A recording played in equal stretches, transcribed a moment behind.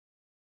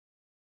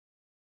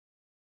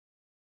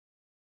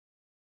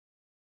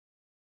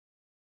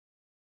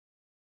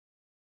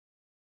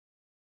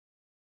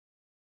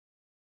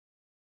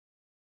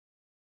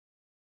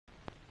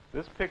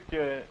This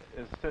picture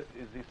is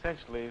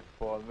essentially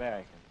for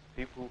Americans,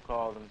 people who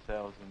call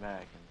themselves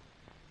Americans.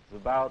 It's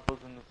about those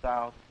in the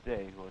South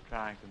today who are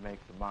trying to make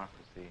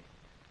democracy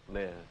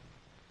live.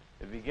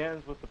 It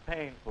begins with the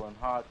painful and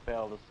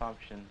heartfelt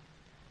assumption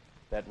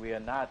that we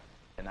are not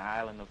an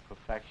island of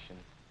perfection,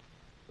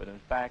 but in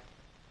fact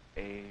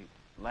a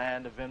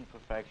land of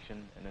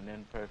imperfection in an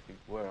imperfect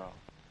world.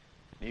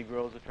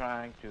 Negroes are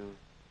trying to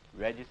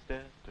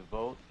register, to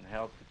vote, and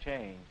help to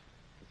change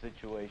the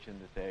situation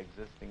that they're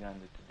existing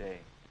under today,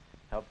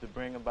 help to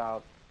bring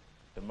about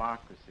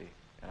democracy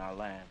in our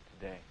land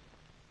today.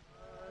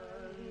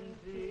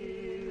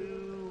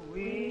 Until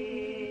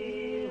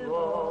we've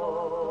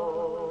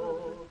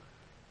all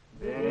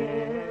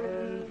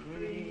been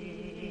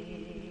free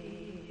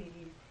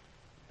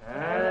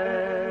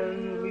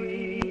and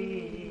we...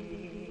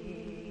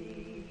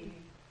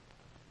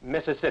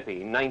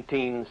 Mississippi,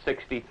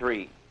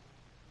 1963.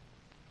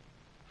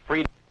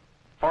 Freedom.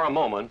 For a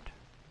moment,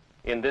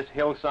 in this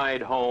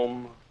hillside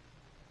home,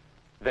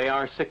 they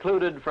are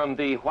secluded from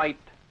the white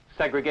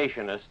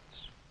segregationists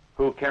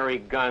who carry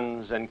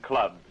guns and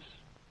clubs.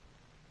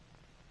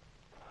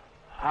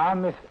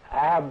 I've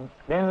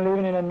been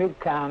living in the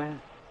Mid-County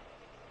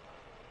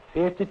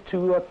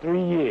 52 or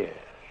 3 years.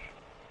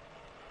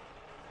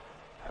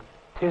 I've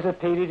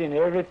participated in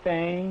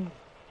everything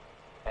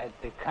that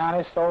the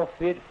county saw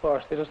fit for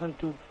a citizen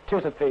to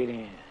participate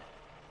in.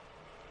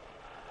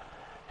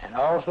 And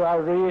also I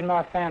raised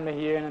my family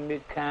here in the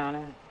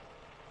Mid-County,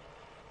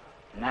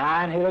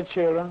 9 head of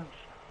children.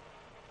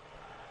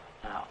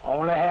 I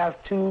only have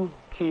 2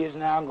 kids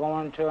now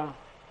going to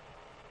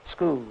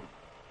school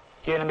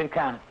here in the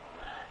Mid-County.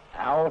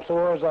 I also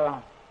was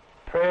a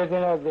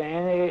president of the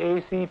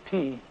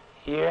NAACP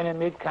here in the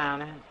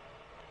Mid-County.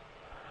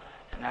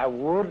 And I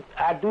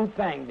do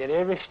think that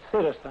every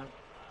citizen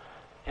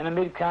in the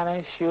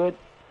Mid-County should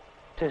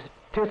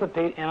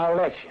participate in an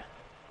election.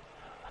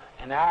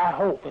 And I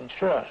hope and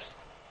trust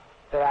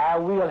that I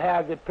will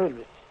have the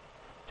privilege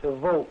to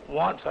vote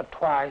once or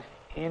twice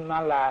in my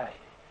life.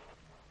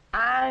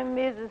 I'm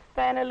Mrs.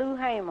 Fannie Lou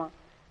Hamer,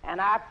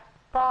 and I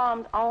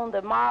farmed on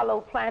the Marlowe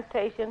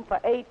plantation for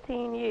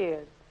 18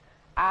 years.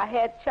 I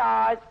had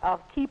charge of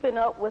keeping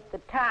up with the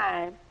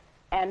time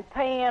and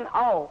paying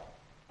off,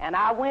 and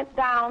I went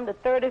down the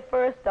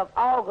 31st of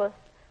August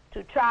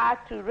to try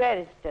to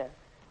register.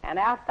 And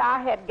after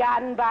I had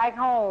gotten back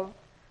home,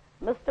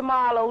 Mr.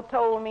 Marlowe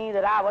told me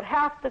that I would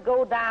have to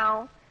go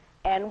down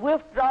and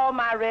withdraw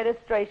my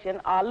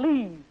registration or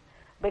leave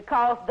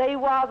because they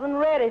wasn't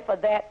ready for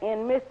that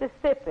in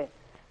Mississippi.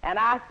 And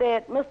I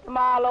said, Mr.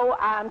 Marlowe,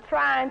 I'm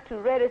trying to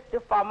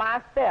register for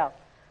myself.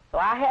 So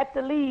I had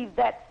to leave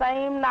that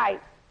same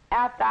night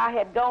after I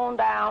had gone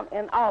down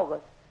in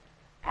August.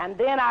 And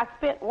then I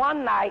spent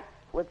one night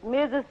with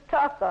Mrs.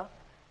 Tucker,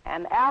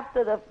 and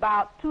after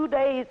about 2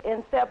 days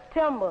in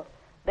September,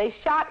 they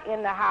shot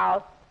in the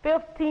house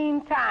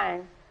 15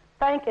 times,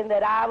 thinking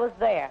that I was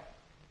there.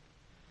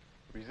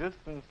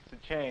 Resistance to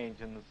change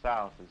in the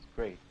South is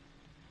great.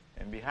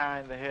 And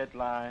behind the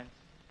headlines,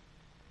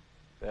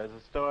 there's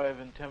a story of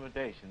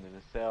intimidation that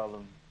is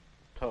seldom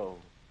told.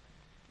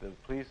 The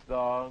police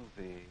dogs,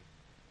 the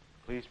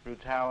police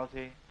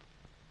brutality,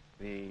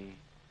 the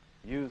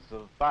use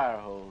of fire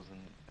hose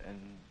and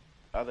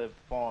other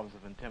forms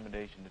of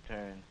intimidation to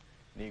turn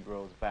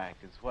Negroes back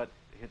is what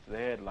hits the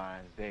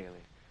headlines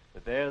daily.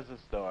 But there's a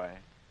story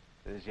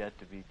that is yet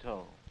to be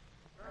told.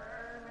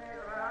 Turn me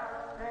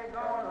around, ain't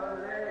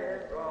gonna let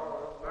it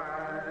go,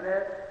 burn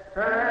it.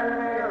 Turn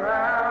me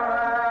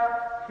around,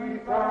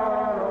 keep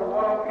on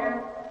a-walking,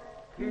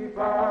 keep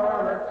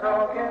on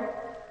a-talking,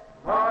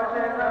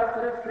 marching up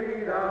to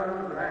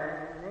freedom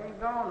land. Ain't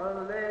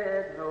gonna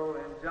let no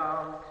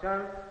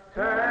injunction.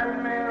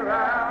 Turn me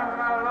around,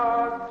 my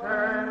Lord,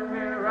 turn me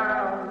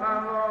around,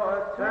 my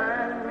Lord,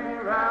 turn me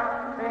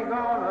around. Ain't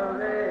gonna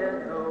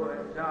let no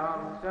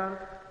injunction.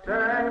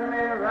 Turn me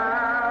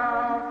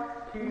around,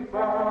 keep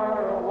on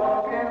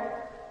a-walking,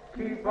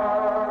 keep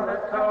on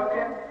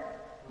a-talking,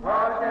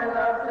 marching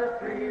up to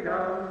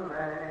freedom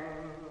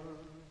land.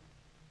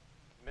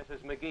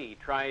 Mrs. McGee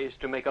tries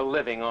to make a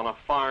living on a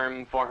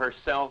farm for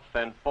herself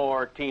and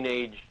 4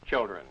 teenage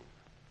children.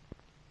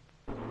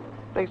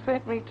 They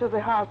sent me to the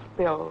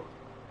hospital.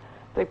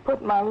 They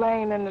put my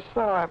lane in the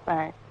soil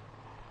bank.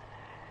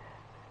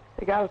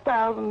 They got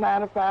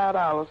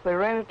 $1,095. They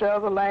rented the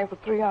other lane for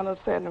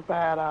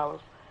 $375.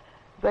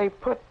 They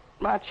put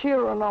my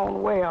children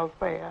on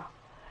welfare.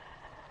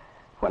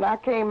 When I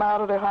came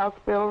out of the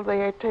hospital, they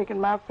had taken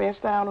my fence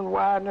down and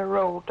widened the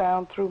road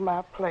down through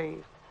my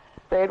place.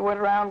 They had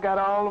went around and got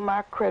all of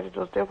my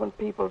creditors, different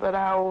people that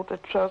I owed to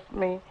trust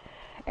me,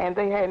 and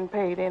they hadn't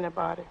paid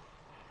anybody.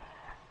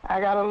 I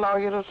got a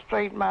lawyer to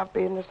straighten my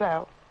business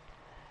out,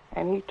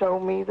 and he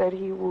told me that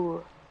he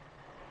would.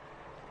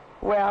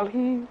 Well,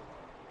 he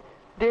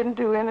didn't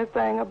do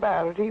anything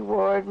about it. He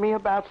worried me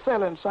about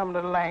selling some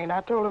of the land.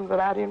 I told him that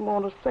I didn't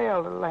want to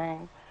sell the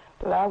land,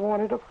 that I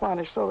wanted to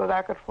furnish so that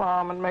I could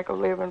farm and make a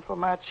living for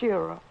my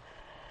children.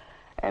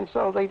 And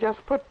so they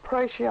just put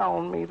pressure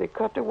on me. They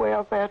cut the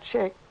welfare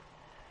check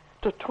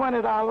to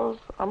 $20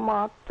 a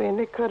month, then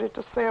they cut it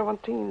to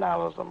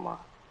 $17 a month.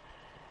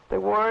 They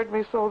worried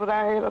me so that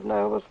I had a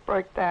nervous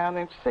breakdown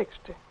in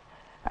 '60.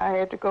 I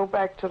had to go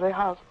back to the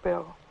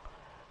hospital.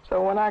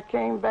 So when I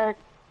came back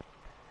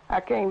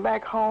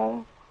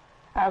home,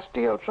 I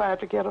still tried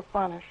to get her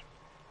punished.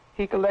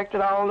 He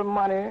collected all the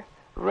money,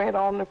 rent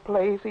on the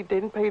place. He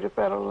didn't pay the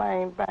Federal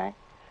Land Bank,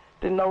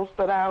 the notes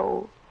that I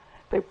owed.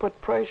 They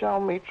put pressure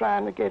on me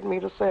trying to get me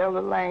to sell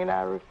the land.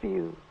 I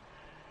refused.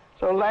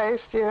 So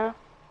last year,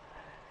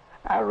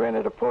 I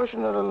rented a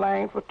portion of the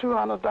land for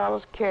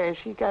 $200 cash.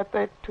 He got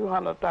that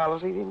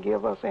 $200. He didn't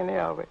give us any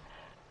of it.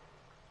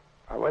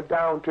 I went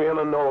down to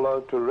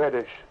Illinois to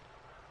register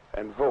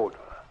and vote.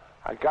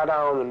 I got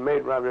down and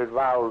made my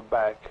revolver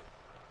back.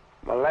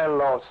 My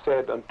landlord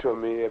said unto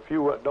me, if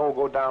you don't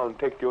go down and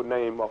take your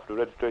name off the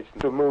registration,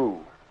 to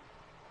move.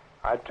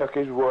 I took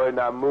his word and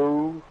I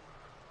moved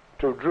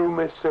to Drew,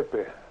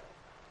 Mississippi.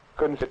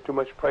 Couldn't set too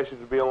much pressure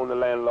to be on the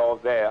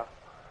landlord there.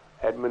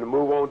 Had me to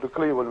move on to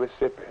Cleveland,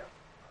 Mississippi.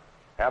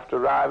 After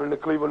arriving to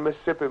Cleveland,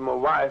 Mississippi, my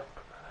wife,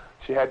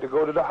 she had to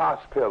go to the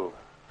hospital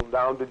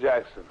down to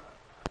Jackson.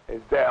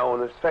 It's there on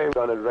the same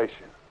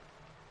consideration.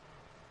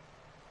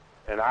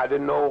 And I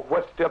didn't know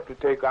what step to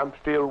take. I'm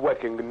still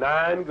working.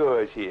 9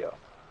 girls here.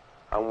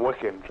 I'm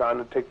working, trying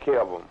to take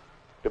care of them, to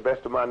the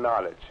best of my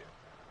knowledge.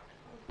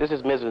 This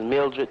is Mrs.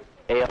 Mildred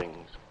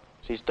Evans.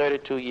 She's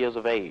 32 years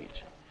of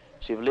age.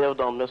 She's lived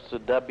on Mr.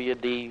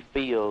 W.D.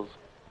 Fields'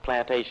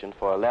 plantation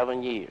for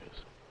 11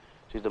 years.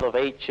 She's the mother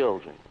of 8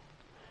 children.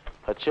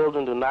 Her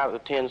children do not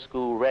attend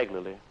school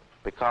regularly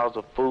because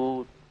of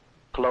food,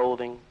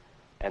 clothing,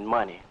 and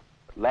money.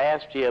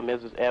 Last year,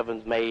 Mrs.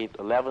 Evans made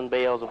 11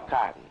 bales of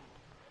cotton.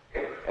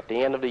 At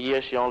the end of the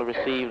year, she only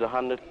received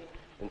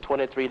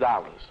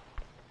 $123.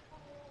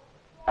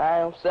 I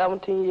am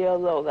 17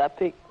 years old. I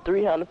pick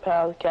 300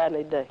 pounds of cotton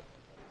a day.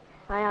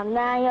 I am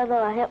 9 years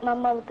old. I help my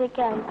mother pick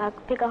cotton. I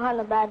pick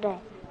 100 by day.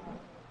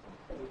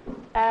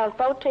 I am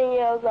 14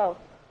 years old.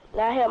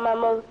 And I help my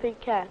mother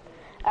pick cotton.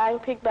 I can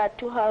pick about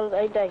 200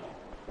 a day.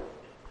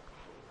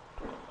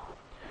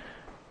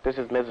 This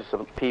is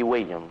Mrs. P.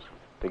 Williams,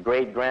 the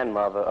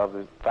great-grandmother of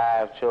the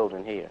 5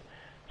 children here.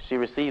 She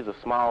receives a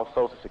small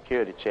Social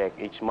Security check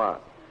each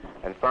month,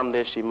 and from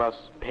this she must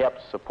help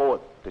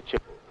support the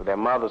children so their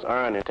mothers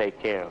earn and take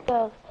care of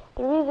them.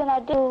 The reason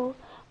I do,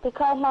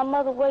 because my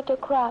mother worked a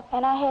crop,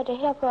 and I had to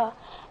help her,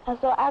 and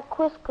so I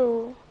quit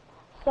school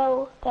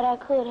so that I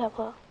could help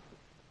her.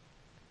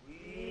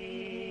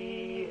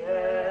 We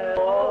have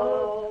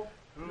walked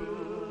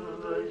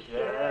through the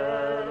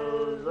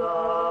shadows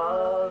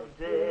of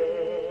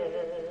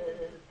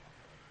death.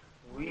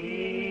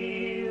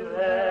 We've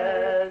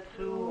had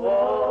to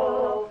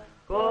walk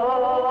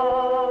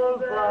all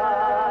by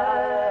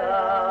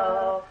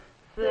ourselves,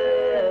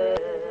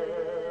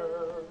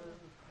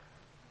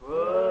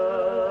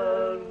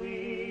 but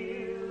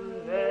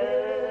we'll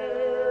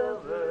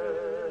never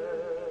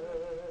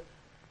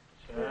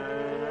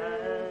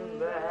turn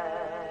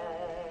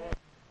back.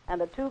 And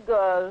the 2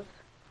 girls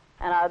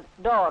and our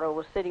daughter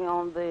were sitting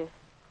on the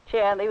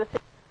chair, and they were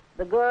sitting.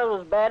 The girl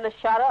was badly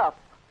shot up,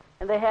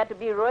 and they had to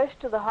be rushed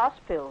to the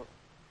hospital.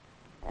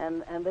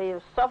 And they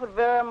suffered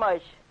very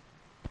much.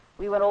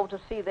 We went over to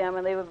see them,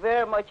 and they were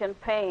very much in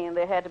pain.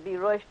 They had to be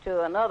rushed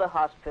to another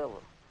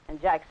hospital in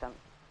Jackson,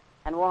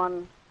 and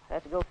one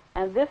had to go.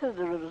 And this is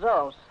the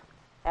results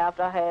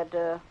after I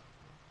had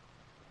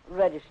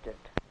registered.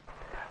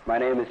 My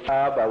name is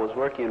Bob. I was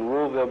working in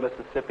Ruleville,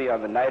 Mississippi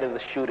on the night of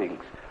the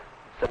shootings,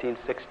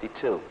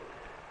 1762.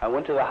 I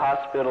went to the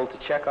hospital to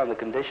check on the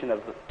condition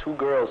of the 2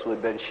 girls who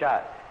had been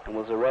shot and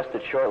was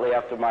arrested shortly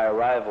after my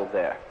arrival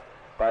there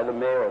by the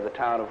mayor of the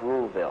town of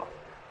Ruleville.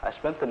 I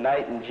spent the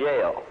night in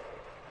jail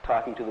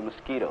talking to the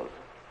mosquitoes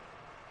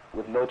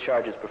with no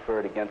charges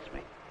preferred against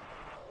me.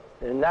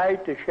 The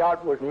night the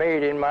shot was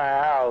made in my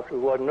house, there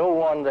was no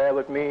one there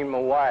but me and my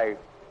wife.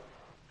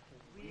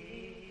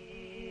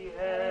 We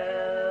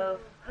have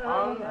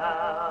hung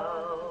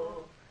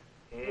out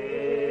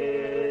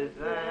heads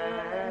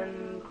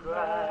and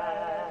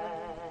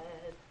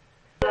cried,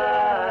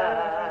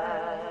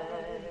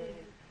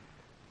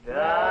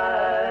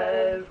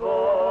 died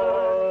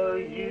for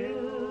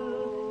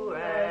you,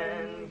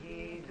 and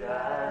he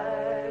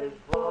died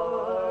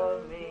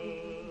for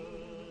me,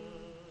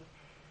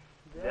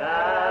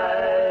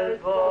 died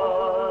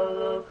for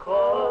the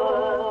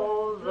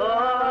cause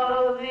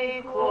of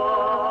equality.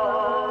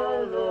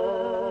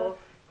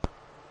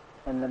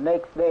 And the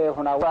next day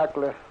when I worked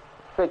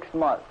 6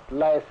 months,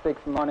 last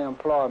 6 months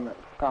unemployment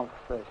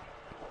compensation.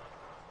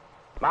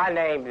 My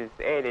name is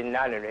Eddie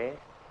Nunnery,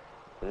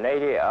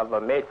 native of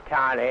Amet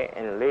County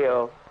and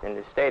live in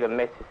the state of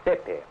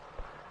Mississippi.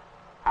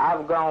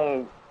 I've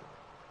gone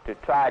to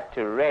try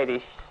to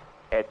register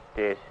at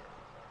this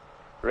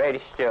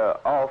register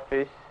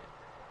office,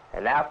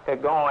 and after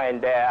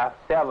going there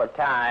several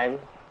times,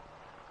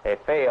 they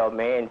failed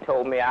me and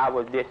told me I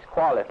was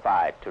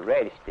disqualified to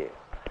register.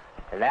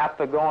 And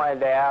after going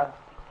there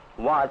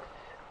once,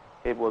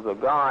 it was a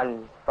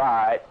gun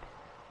fired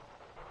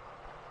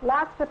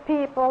Lots of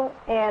people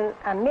in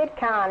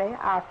Mid-County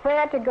are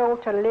afraid to go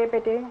to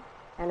Liberty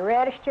and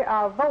register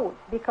or vote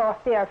because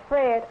they're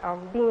afraid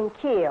of being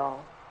killed.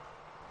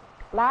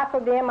 Lots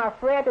of them are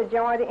afraid to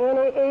join the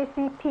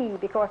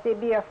NAACP because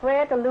they'd be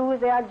afraid to lose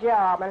their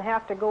job and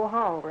have to go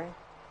hungry.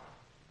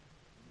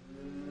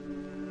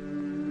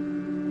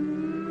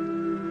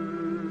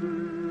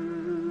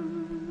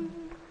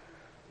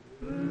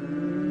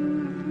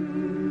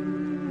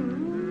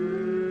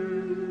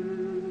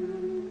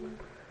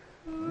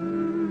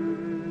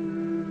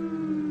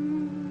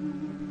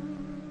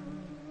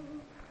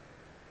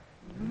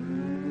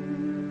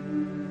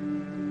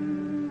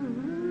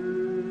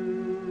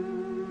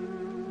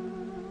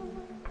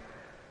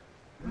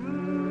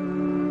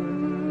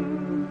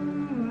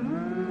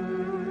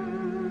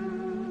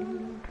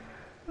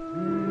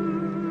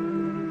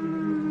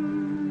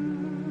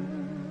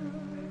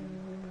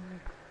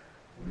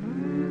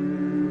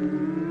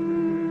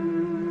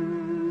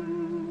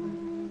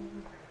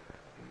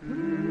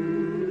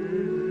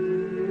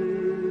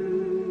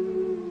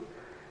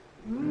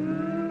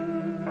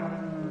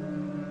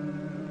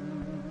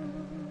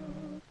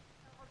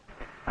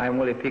 I'm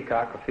Willie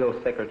Peacock, a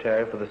field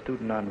secretary for the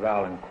Student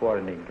Nonviolent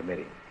Coordinating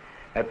Committee.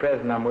 At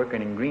present, I'm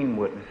working in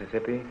Greenwood,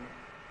 Mississippi,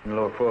 in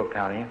Lower Ford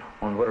County,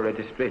 on voter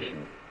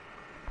registration.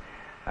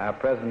 Our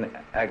present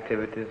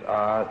activities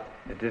are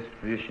the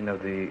distribution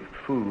of the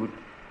food,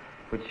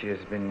 which has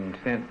been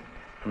sent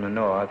from the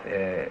north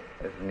as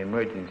an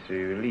emergency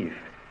relief.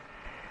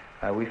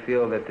 We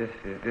feel that this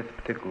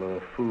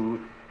particular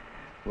food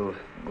will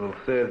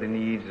serve the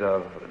needs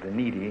of the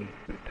needy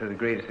to the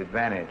greatest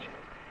advantage.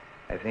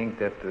 I think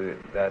that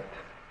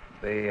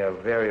they are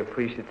very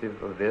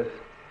appreciative of this,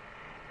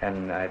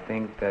 and I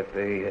think that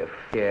they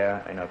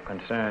care and are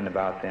concerned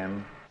about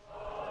them.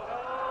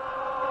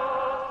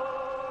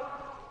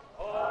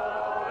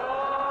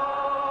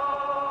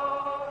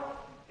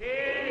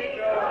 Keep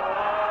your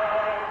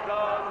eyes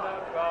on the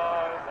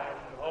prize and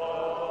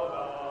hold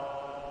on.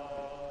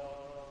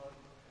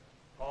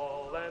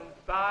 Paul and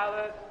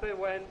Silas, they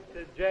went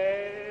to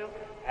jail,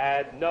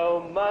 had no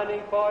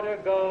money for to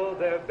go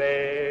their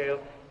bail.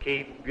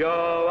 Keep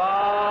your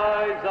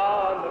eyes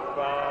on the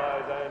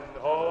prize and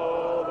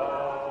hold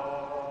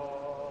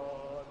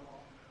on.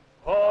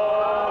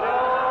 Hold on.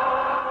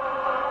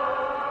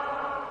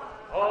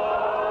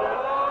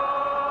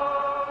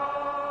 Hold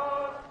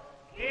on.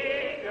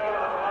 Keep your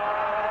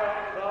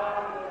eyes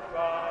on the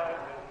prize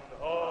and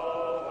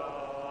hold on.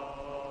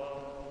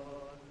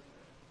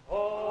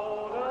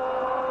 Hold on.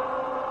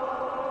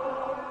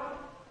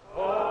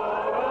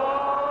 Hold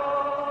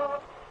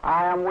on.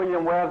 I am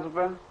William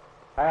Wesley.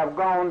 I have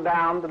gone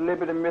down to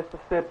Liberty,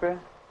 Mississippi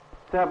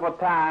several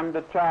times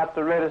to try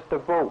to register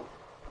vote.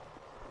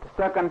 The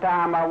second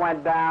time I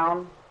went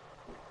down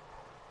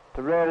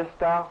to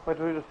register, which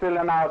was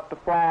filling out the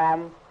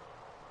form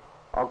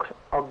of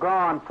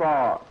gun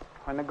fraud.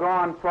 When the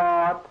gun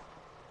fraud,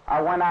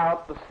 I went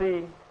out to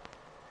see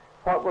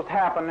what was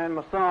happening.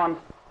 My son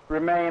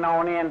remained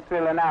on in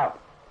filling out.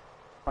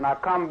 When I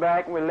come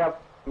back, when we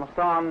left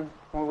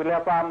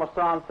out, my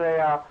son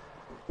said,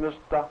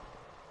 Mr.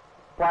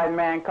 White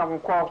man come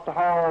across the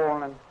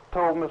hall and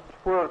told Mr.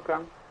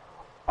 Fulton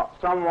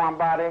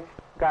somebody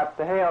got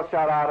the hell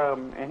shot out of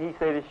him, and he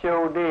said he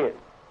sure did.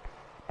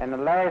 And the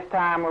last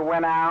time we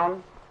went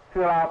out,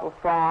 fill out the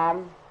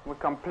form, we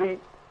complete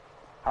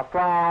our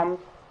forms.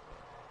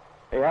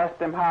 They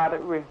asked him how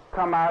did we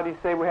come out. He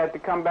said we had to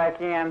come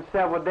back in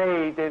several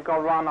days. They're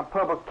going to run a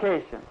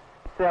publication.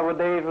 Several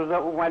days was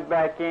up, we went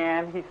back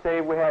in. He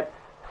said we had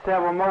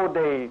several more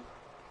days.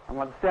 And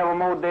when several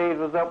more days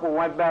was up, we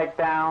went back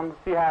down to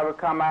see how we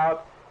come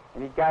out.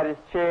 And he got his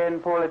chair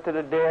and pulled it to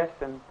the desk,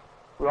 and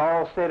we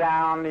all sit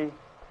down. He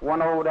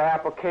went over the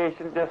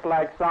application just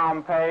like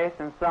some passed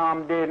and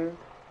some didn't.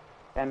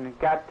 And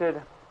got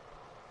to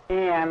the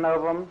end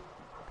of them.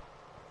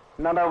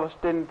 None of us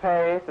didn't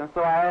pass, and so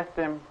I asked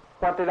him,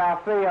 what did I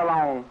fail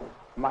on?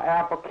 My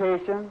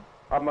application,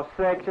 or my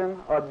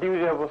section, or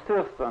duty of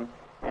assistant?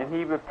 And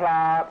he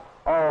replied,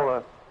 all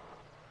of it.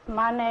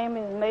 My name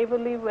is Mabel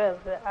Lee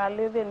Wesley. I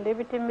live in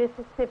Liberty,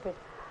 Mississippi.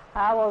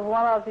 I was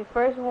one of the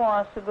first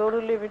ones to go to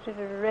Liberty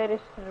to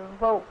register to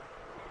vote.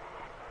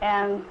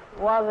 And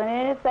wasn't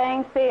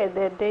anything said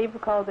that day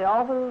because the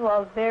officers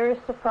was very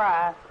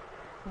surprised.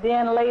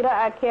 Then later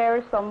I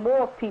carried some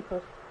more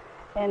people,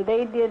 and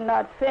they did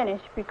not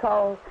finish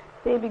because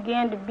they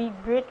began to beat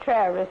great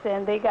travelers,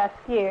 and they got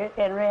scared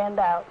and ran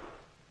out.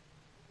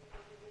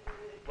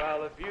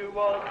 Well, if you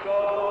won't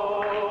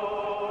go,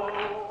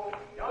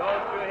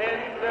 don't you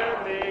hinder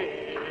me.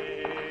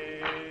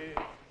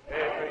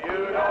 If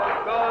you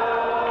don't go,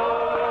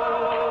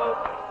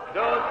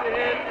 don't you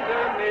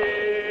hinder me.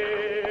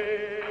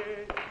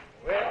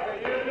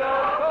 If you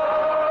don't go,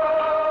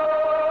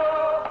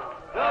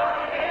 don't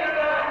you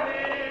hinder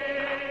me.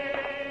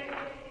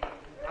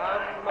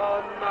 I'm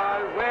on my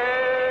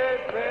way,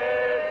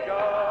 praise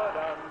God,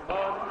 I'm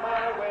on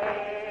my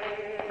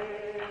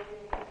way.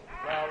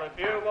 Well, if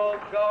you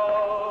won't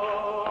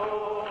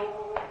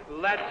go,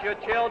 let your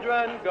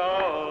children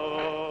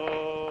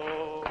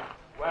go.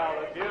 Well,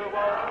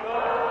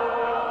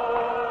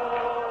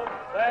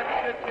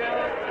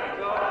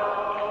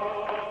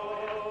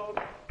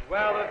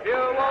 Well, if you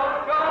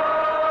won't go,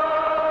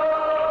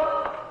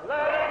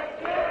 let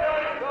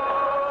children go.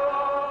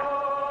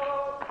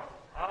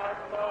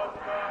 I'm on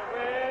my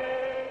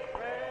way.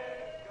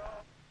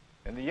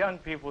 In the young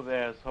people,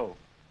 there's hope.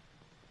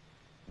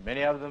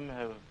 Many of them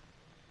have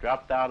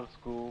dropped out of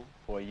school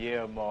for a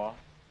year or more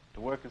to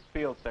work as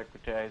field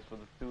secretaries for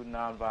the Student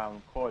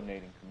Nonviolent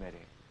Coordinating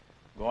Committee,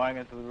 going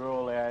into the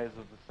rural areas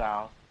of the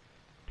South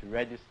to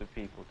register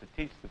people, to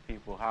teach the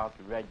people how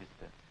to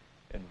register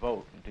and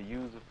vote, and to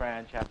use the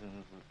franchise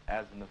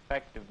as an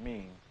effective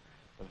means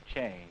of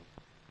change.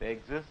 They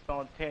exist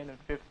on $10 and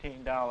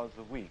 $15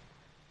 a week,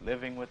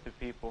 living with the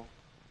people,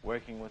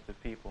 working with the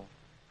people,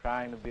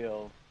 trying to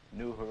build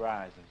new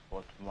horizons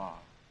for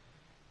tomorrow.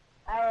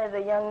 I, as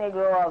a young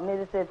Negro of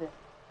Mississippi,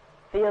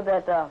 feel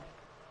that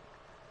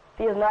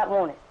feels not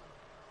wanted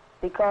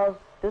because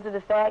due to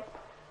the fact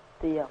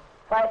the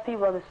white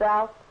people of the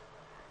South,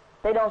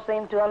 they don't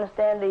seem to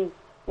understand the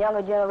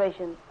younger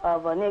generation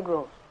of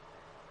Negroes.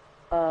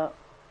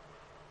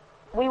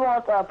 We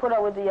won't put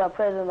up with the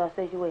present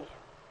situation.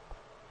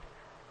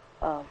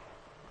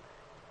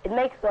 It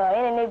makes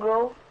any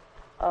Negro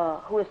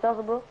who is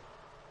sensible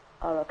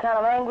kind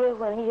of angry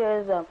when he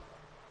hears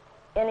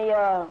any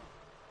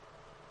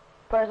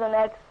person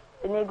asks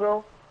a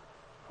Negro,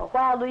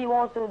 why do you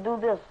want to do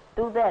this,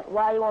 do that?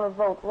 Why you want to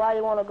vote? Why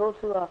you want to go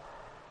to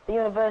the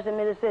University of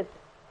Mississippi?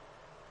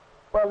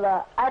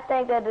 Well, I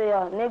think that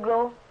the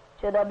Negro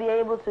should be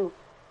able to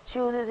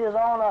choose his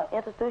own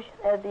institution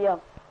as the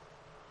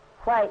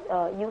white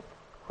youth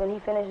when he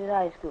finishes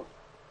high school.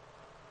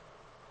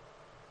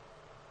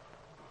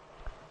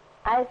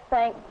 I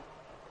think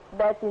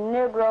that the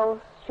Negroes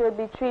should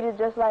be treated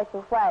just like the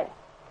whites.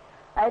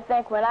 I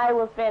think when I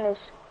will finish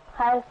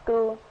high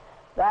school,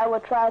 that I will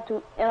try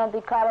to enter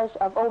the College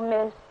of Ole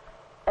Miss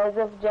as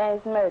if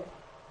James Murray.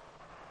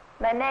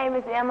 My name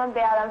is Emma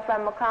Bell. I'm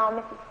from McComb,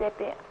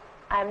 Mississippi.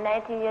 I'm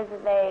 19 years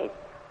of age.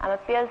 I'm a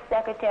field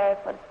secretary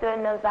for the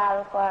Student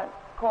Nonviolent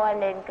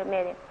Coordinating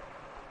Committee.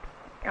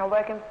 I'm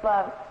working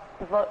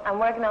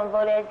on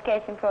voter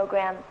education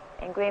programs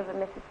in Greenville,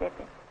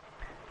 Mississippi.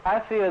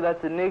 I feel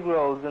that the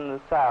Negroes in the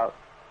South,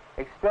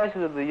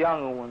 especially the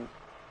younger ones,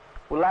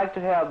 would like to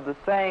have the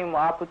same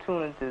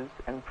opportunities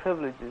and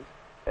privileges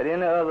that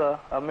any other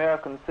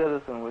American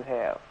citizen would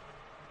have.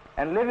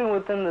 And living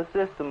within the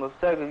system of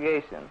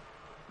segregation,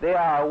 they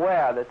are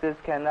aware that this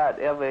cannot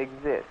ever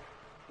exist.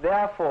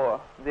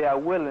 Therefore, they are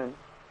willing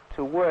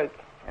to work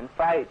and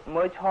fight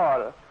much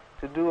harder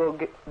to do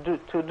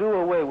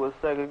away with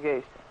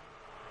segregation.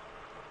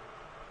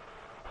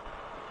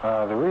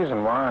 The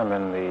reason why I'm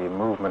in the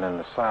movement in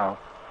the South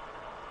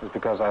is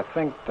because I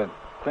think that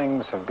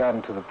things have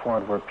gotten to the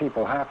point where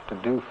people have to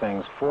do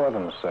things for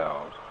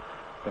themselves.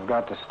 They've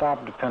got to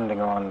stop depending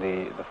on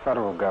the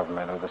federal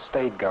government or the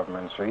state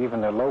governments or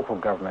even their local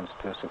governments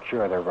to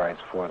secure their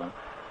rights for them.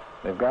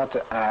 They've got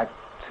to act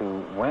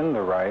to win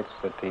the rights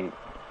that the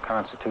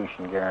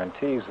Constitution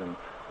guarantees them.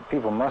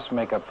 People must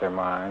make up their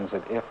minds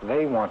that if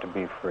they want to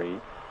be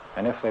free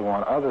and if they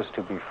want others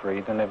to be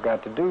free, then they've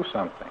got to do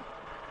something.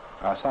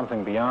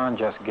 Something beyond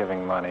just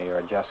giving money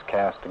or just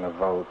casting a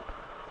vote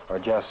or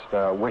just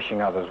wishing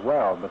others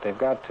well, but they've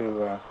got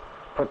to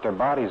put their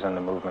bodies in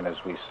the movement, as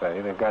we say.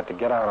 They've got to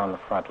get out on the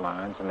front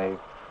lines, and they've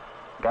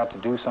got to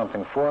do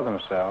something for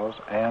themselves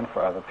and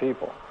for other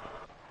people.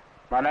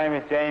 My name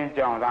is James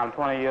Jones. I'm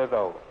 20 years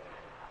old.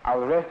 I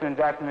was arrested in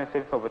Jackson,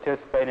 Mississippi for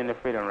participating in the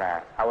Freedom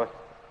Ride. I was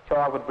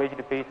charged with breach of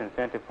the peace and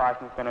sent to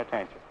Parsons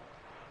Penitentiary.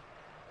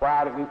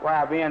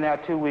 While being there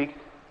 2 weeks,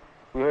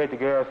 we heard the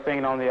girls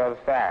singing on the other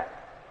side.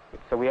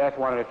 So we asked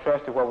one of the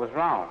trustees what was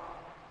wrong.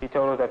 He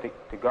told us that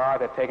the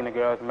guards had taken the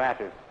girls'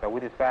 mattress, so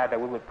we decided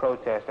that we would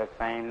protest that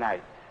same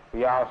night.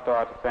 We all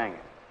started singing.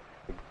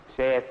 The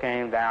sheriff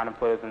came down and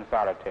put us in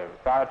solitary.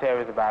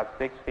 Solitary is about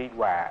 6 feet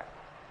wide,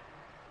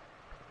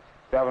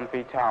 7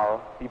 feet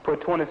tall. He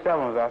put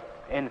 27 of us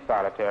in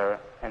solitary,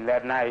 and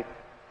that night,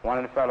 one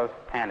of the fellows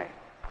panicked.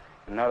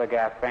 Another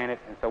guy fainted,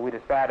 and so we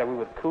decided we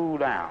would cool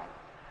down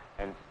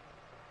and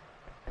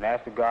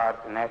ask the guard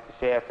and ask the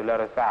sheriff to let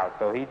us out.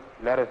 So he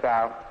let us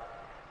out,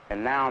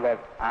 and now that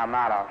I'm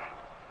out of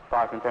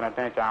Parsons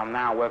Penitentiary, I'm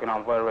now working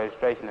on voter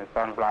registration in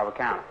Sunflower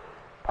County.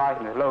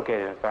 Parsons is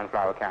located in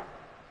Sunflower County.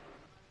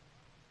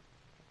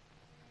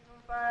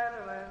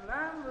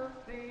 I'm the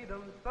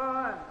freedom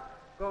son,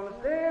 gonna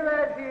stay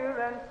right here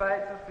and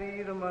fight for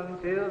freedom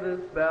until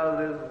this battle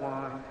is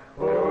won.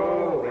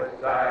 Oh,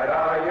 which side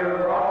are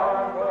you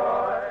on,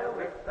 boy?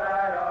 Which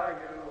side are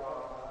you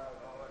on?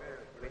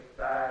 Which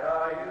side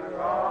are you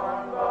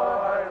on,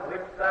 boy?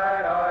 Which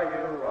side are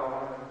you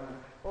on?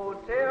 Oh,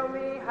 tell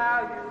me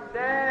how you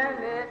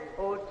done it.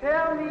 Oh,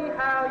 tell me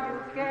how you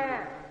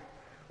can.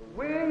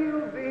 Will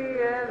you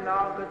be an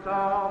Uncle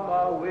Tom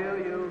or will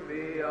you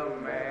be a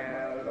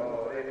man,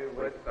 Lordy?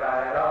 Which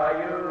side are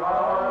you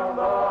on,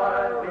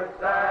 boy? Which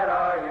side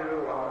are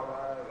you on,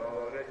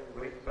 Lordy?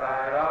 Which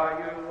side are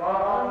you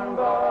on,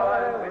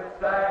 boy? Which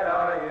side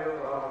are you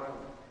on?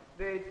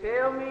 They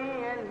tell me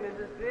in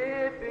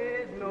Mississippi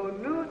no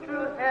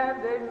neutral have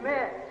they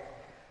met.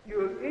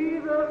 You're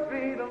either a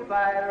freedom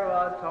fighter or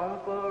hearts home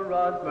for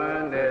us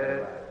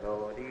burning.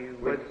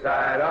 Which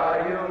side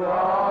are you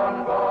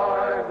on,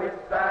 boy? Which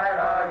side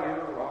are you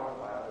on,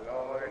 my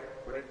Lord?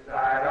 Which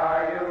side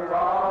are you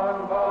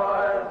on,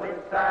 boy?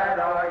 Which side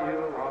are you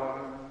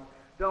on?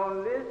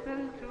 Don't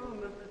listen to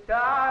Mr.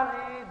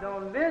 Charlie,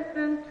 don't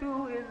listen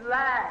to his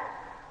lies.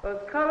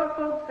 Us colored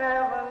folks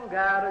haven't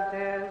got a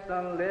chance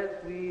unless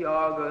we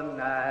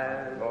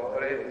organize.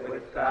 Boy,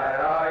 which side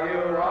are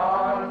you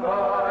on,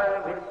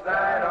 boy? Which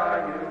side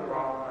are you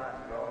on?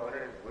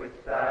 Which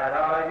side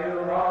are you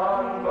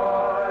on,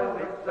 boy?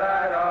 Which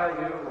side are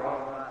you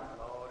on?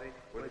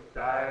 Which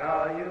side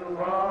are you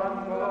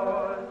on,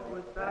 boy?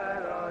 Which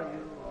side are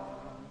you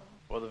on?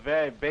 For the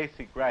very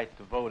basic right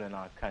to vote in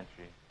our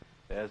country,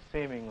 there is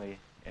seemingly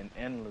an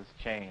endless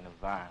chain of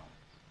violence.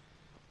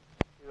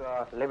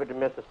 Liberty,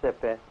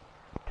 Mississippi,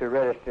 to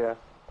register.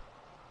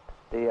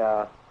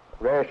 The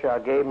registrar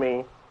gave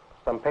me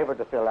some paper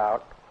to fill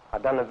out. I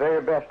done the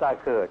very best I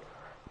could,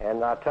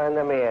 and I turned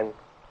them in.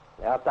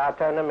 After I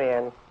turned them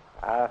in,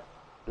 I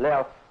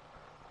left,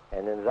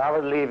 and as I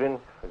was leaving,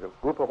 a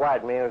group of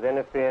white men was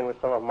interfering with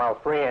some of my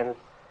friends,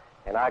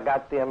 and I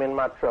got them in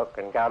my truck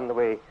and got them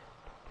away as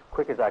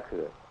quick as I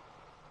could.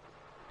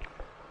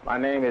 My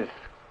name is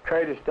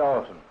Curtis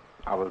Dawson.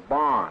 I was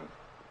born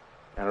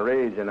and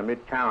raised in the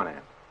Mid-County.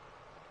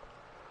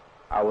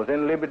 I was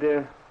in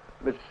Liberty,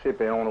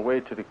 Mississippi on the way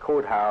to the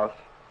courthouse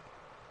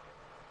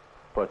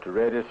to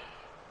register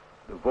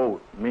the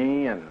vote.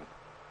 Me and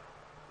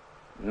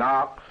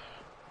Knox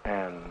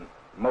and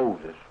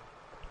Moses,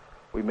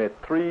 we met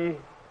 3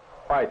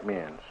 white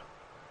men.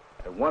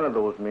 And one of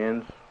those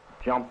men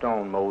jumped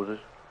on Moses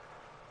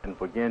and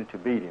began to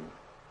beat him.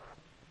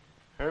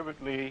 Herbert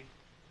Lee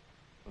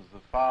was the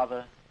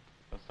father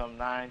of some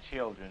 9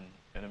 children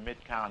in the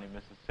mid-county,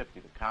 Mississippi.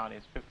 The county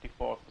is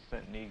 54%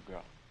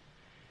 Negro.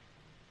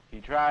 He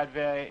tried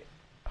very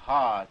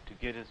hard to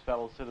get his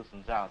fellow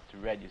citizens out to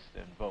register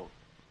and vote.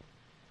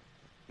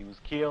 He was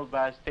killed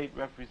by a state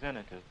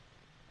representative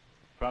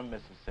from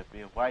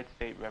Mississippi, a white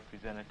state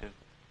representative,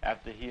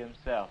 after he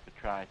himself had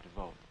tried to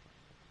vote.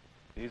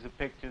 These are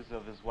pictures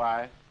of his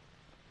wife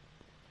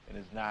and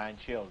his 9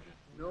 children.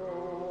 No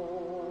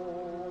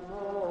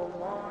more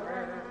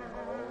mourning,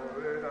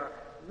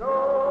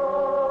 no.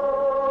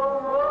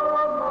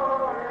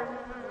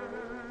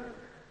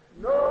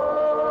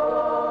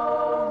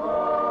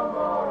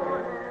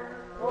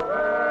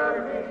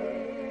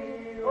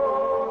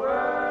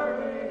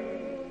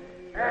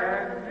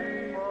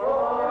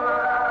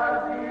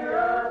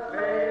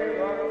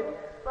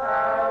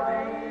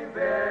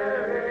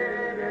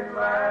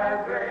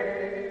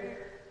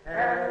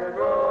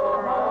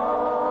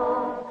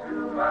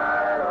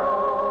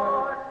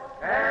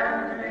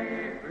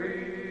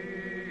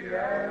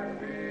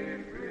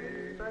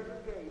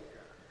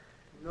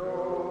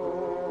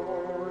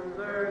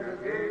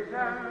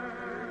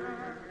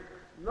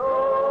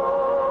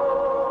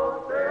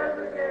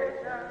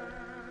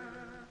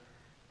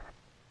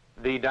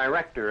 The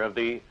director of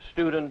the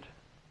Student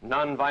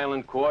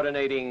Nonviolent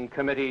Coordinating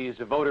Committee's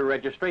voter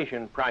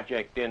registration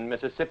project in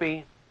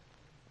Mississippi,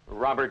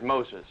 Robert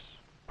Moses.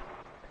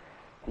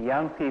 The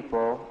young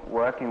people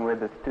working with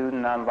the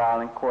Student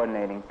Nonviolent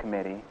Coordinating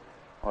Committee,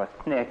 or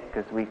SNCC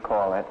as we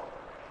call it,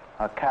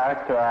 are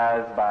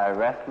characterized by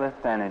restless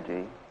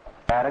energy,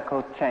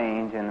 radical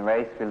change in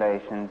race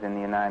relations in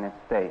the United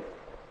States.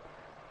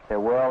 Their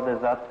world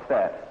is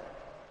upset,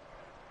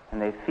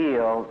 and they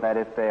feel that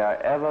if they are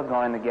ever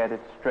going to get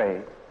it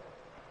straight,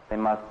 they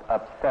must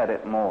upset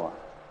it more.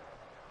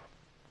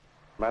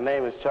 My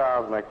name is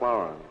Charles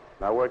McLaurin.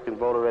 I worked in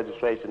voter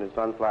registration in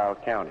Sunflower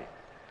County.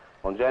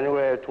 On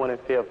January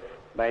 25th,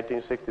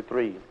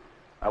 1963,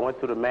 I went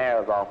to the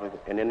mayor's office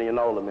in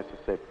Indianola,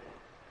 Mississippi.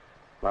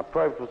 The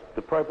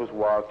purpose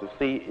was to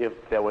see if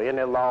there were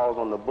any laws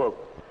on the book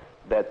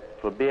that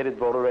forbidded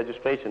voter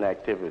registration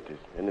activities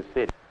in the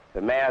city.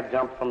 The mayor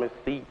jumped from his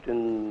seat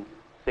and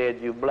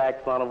said, "You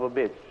black son of a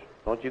bitch,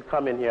 don't you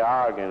come in here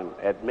arguing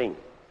at me."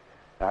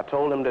 And I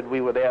told him that we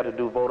were there to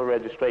do voter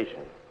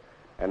registration,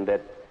 and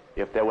that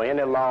if there were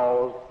any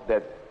laws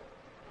that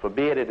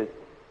forbidded it,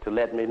 to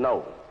let me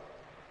know.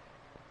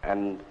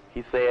 And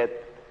he said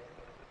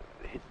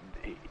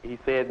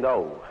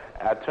no.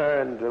 I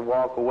turned to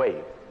walk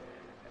away,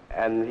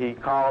 and he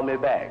called me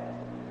back,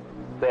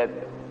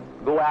 said,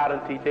 "Go out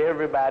and teach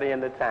everybody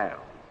in the town.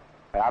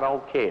 I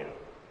don't care.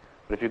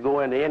 But if you go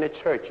into any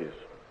churches,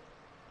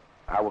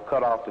 I will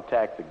cut off the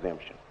tax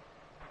exemption."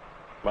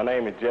 My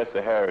name is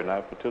Jesse Harris, and I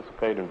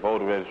participate in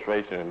voter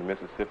registration in the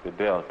Mississippi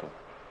Delta.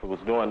 It was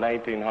during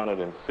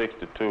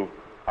 1962.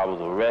 I was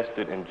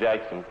arrested in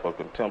Jackson for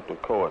contempt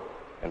of court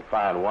and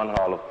fined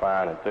 $1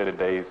 fine and 30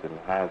 days in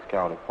Hinds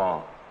County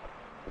Farm.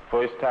 The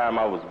first time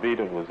I was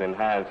beaten was in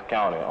Hinds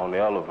County on the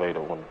elevator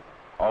when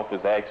the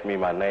officer asked me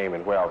my name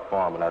and where I was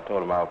from, and I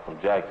told him I was from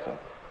Jackson.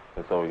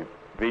 And so he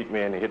beat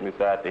me and he hit me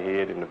side the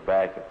head and the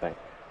back and things.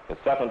 The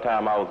second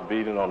time I was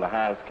beaten on the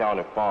Hinds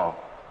County Farm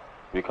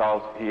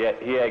because he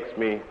asked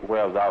me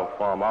where was I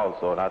from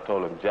also, and I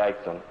told him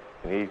Jackson,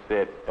 and he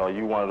said, "Are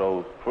you one of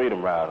those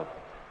freedom riders?"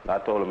 And I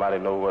told him I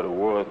didn't know what it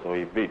was, so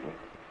he beat me.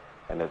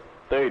 And the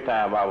third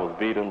time I was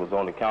beaten was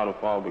on the county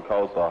farm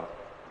because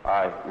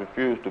I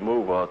refused to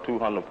move a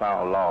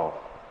 200-pound log.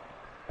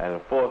 And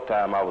the fourth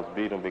time I was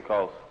beaten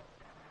because...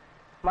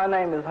 My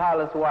name is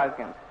Hollis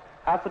Watkins.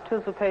 I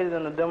participated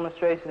in a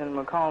demonstration in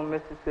Macomb,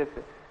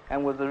 Mississippi,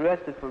 and was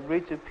arrested for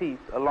breach of peace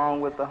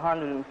along with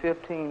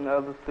 115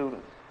 other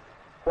students,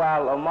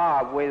 while a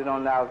mob waited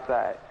on the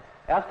outside.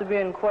 After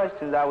being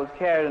questioned, I was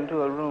carried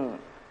into a room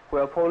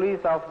where a police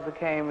officer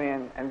came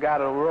in and got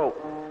a rope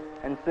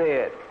and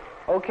said,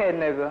 "Okay,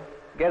 nigga,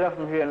 get up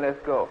from here and let's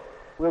go.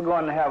 We're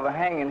going to have a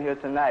hanging here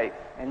tonight,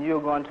 and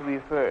you're going to be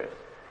first."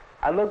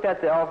 I looked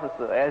at the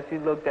officer as he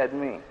looked at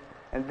me,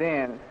 and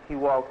then he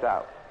walked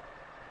out.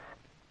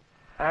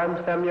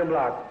 I'm Samuel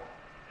Block,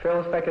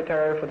 Field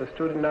Secretary for the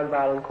Student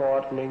Nonviolent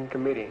Coordinating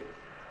Committee.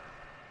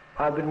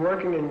 I've been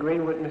working in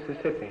Greenwood,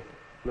 Mississippi,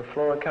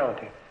 Leflore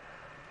County.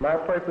 My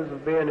purpose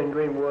of being in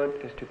Greenwood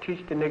is to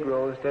teach the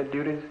Negroes their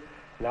duties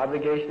and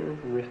obligations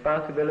and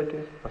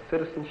responsibilities of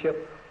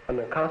citizenship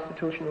under a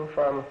constitutional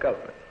form of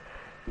government.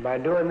 And by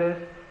doing this,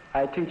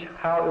 I teach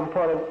how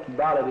important the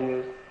ballot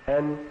is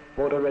and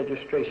voter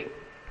registration.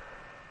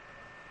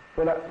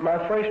 My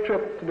first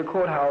trip to the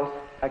courthouse,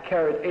 I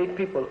carried 8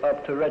 people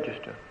up to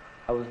register.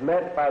 I was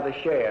met by the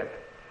sheriff.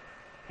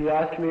 He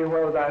asked me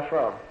where was I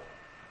from.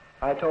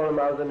 I told him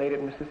I was a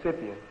native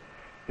Mississippian.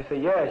 He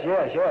said, yes,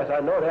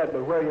 I know that,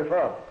 but where are you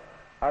from?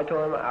 I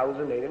told him I was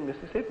a native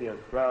Mississippian,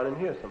 around in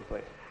here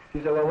someplace. He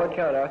said, well, what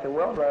county? I said,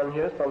 well, around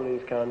here, some of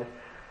these counties.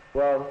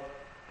 Well,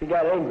 he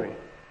got angry.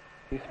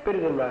 He spit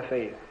it in my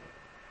face,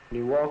 and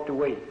he walked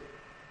away.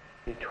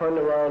 He turned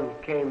around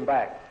and came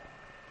back.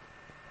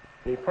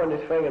 And he pointed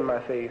his finger in my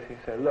face. He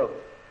said, look.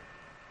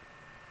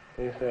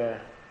 He said,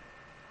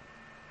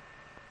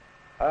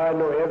 I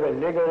know every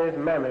nigger and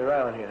his mammy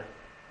around here.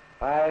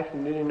 I asked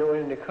him, did he know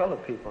any of the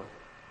colored people?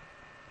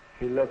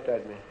 He looked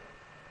at me,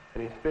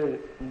 and he spit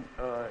it,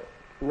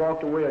 he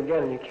walked away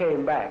again, and he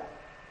came back.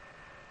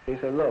 He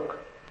said, look,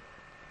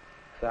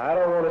 so I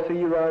don't want to see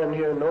you around in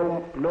here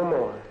no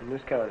more in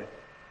this county.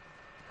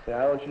 So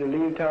I want you to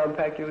leave town,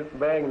 pack your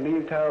bag, and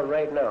leave town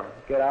right now.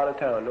 Get out of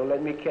town. Don't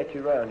let me catch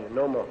you around here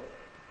no more.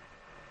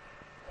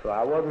 So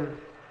I wasn't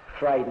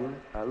frightened.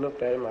 I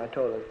looked at him. I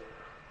told him,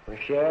 well,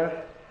 Sheriff,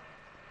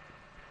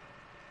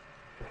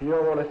 if you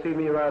don't want to see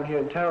me around here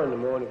in town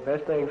anymore, the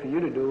best thing for you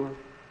to do is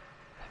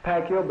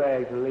pack your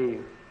bags and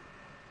leave,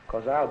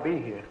 because I'll be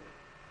here.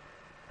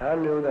 I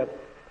knew that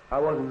I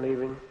wasn't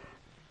leaving.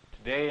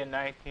 Today in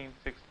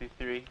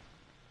 1963,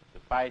 the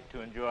fight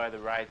to enjoy the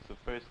rights of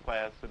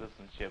first-class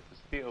citizenship is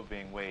still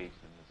being waged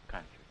in this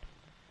country.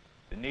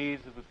 The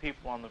needs of the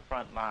people on the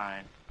front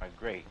line are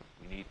great.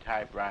 We need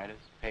typewriters,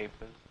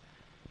 papers,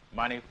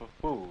 money for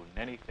food, and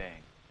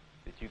anything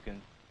that you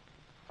can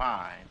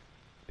find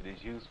that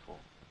is useful.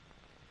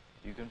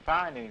 If you can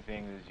find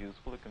anything that is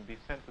useful, it can be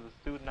sent to the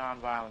Student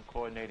Nonviolent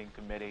Coordinating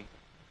Committee,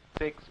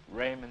 6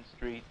 Raymond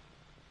Street,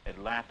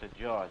 Atlanta,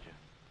 Georgia.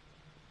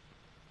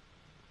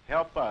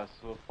 Help us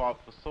who have fought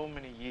for so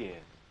many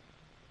years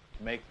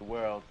to make the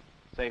world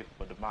safe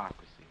for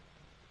democracy.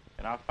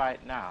 And our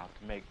fight now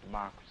to make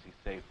democracy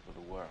safe for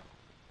the world.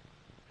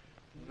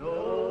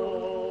 No.